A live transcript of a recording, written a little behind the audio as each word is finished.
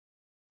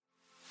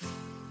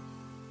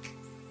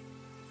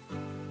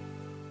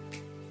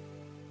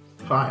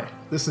Hi,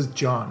 this is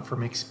John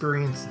from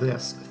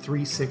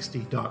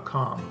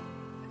ExperienceThis360.com,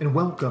 and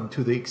welcome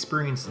to the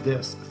Experience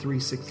This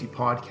 360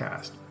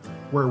 podcast,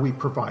 where we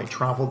provide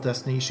travel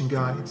destination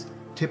guides,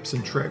 tips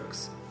and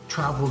tricks,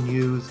 travel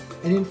news,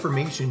 and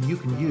information you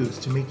can use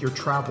to make your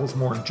travels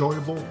more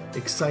enjoyable,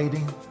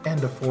 exciting,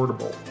 and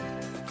affordable.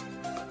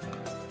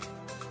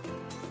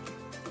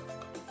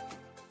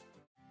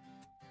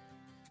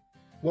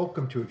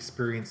 Welcome to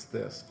Experience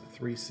This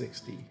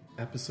 360,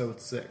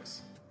 Episode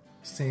 6.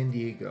 San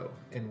Diego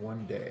in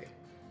one day.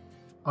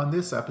 On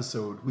this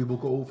episode, we will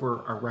go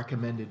over our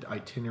recommended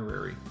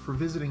itinerary for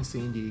visiting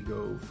San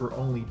Diego for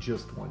only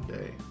just one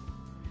day.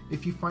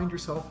 If you find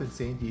yourself in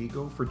San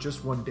Diego for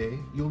just one day,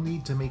 you'll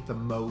need to make the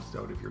most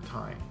out of your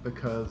time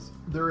because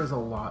there is a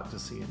lot to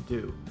see and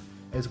do,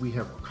 as we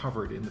have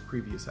covered in the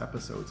previous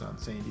episodes on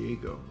San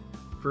Diego.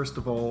 First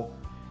of all,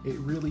 it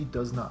really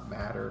does not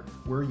matter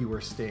where you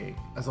are staying,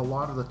 as a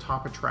lot of the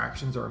top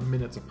attractions are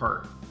minutes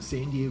apart.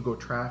 San Diego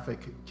traffic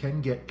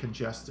can get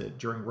congested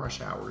during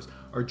rush hours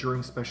or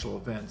during special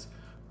events,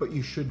 but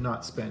you should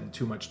not spend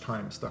too much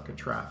time stuck in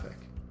traffic.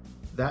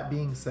 That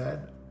being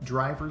said,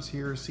 drivers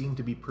here seem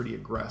to be pretty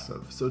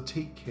aggressive, so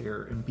take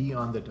care and be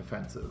on the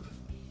defensive.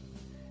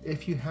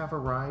 If you have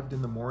arrived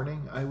in the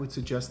morning, I would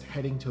suggest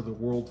heading to the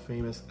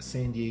world-famous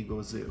San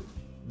Diego Zoo.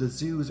 The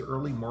zoo's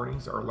early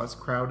mornings are less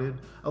crowded,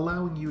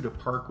 allowing you to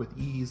park with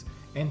ease,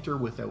 enter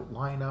without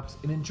lineups,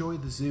 and enjoy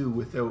the zoo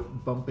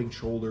without bumping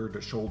shoulder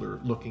to shoulder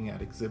looking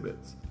at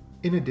exhibits.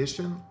 In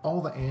addition, all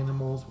the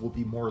animals will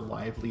be more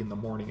lively in the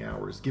morning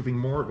hours, giving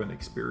more of an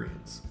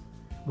experience.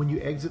 When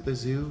you exit the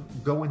zoo,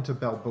 go into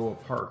Balboa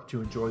Park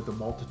to enjoy the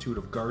multitude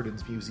of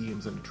gardens,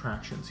 museums, and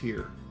attractions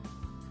here.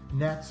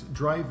 Next,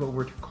 drive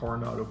over to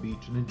Coronado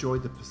Beach and enjoy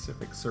the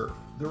Pacific surf.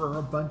 There are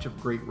a bunch of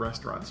great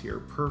restaurants here,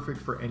 perfect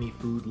for any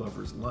food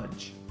lover's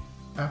lunch.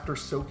 After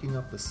soaking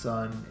up the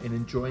sun and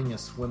enjoying a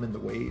swim in the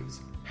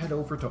waves, head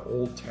over to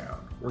Old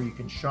Town, where you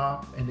can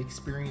shop and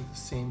experience the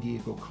San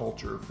Diego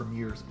culture from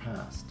years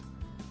past.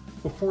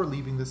 Before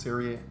leaving this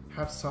area,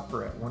 have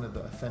supper at one of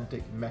the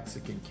authentic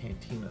Mexican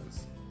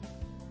cantinas.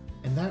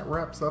 And that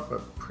wraps up a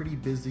pretty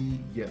busy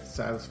yet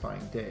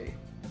satisfying day.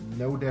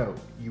 No doubt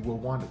you will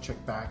want to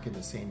check back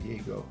into San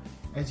Diego,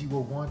 as you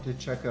will want to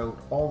check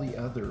out all the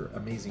other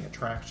amazing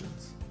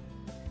attractions.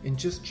 In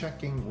just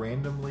checking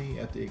randomly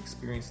at the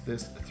Experience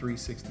This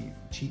 360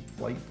 cheap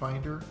flight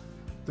finder,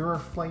 there are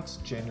flights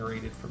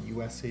generated from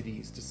US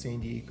cities to San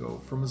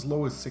Diego from as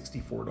low as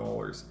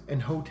 $64,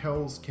 and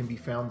hotels can be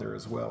found there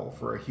as well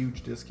for a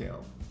huge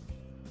discount.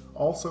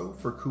 Also,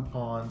 for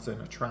coupons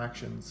and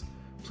attractions,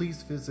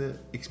 please visit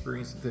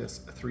Experience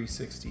This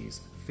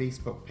 360's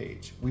Facebook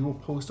page. We will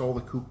post all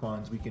the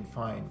coupons we can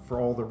find for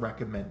all the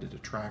recommended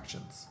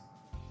attractions.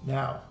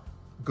 Now,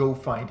 go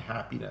find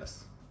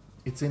happiness.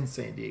 It's in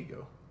San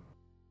Diego.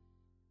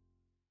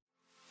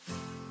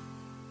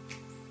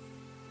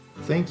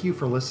 Thank you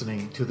for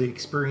listening to the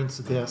Experience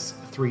This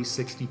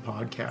 360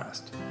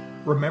 podcast.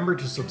 Remember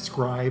to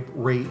subscribe,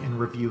 rate, and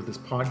review this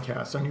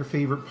podcast on your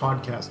favorite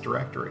podcast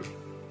directory.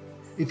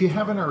 If you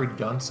haven't already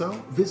done so,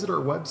 visit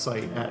our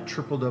website at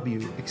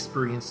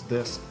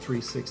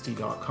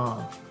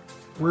www.experiencethis360.com,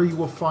 where you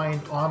will find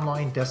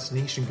online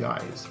destination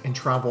guides and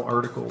travel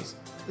articles,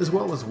 as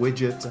well as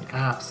widgets and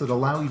apps that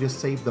allow you to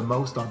save the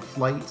most on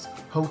flights,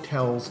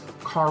 hotels,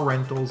 car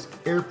rentals,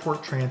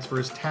 airport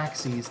transfers,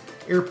 taxis,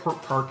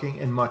 airport parking,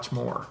 and much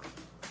more.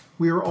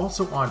 We are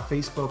also on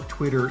Facebook,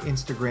 Twitter,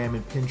 Instagram,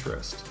 and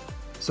Pinterest.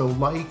 So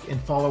like and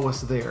follow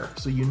us there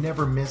so you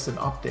never miss an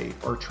update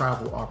or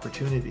travel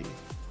opportunity.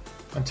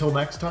 Until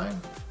next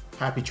time,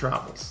 happy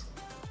travels.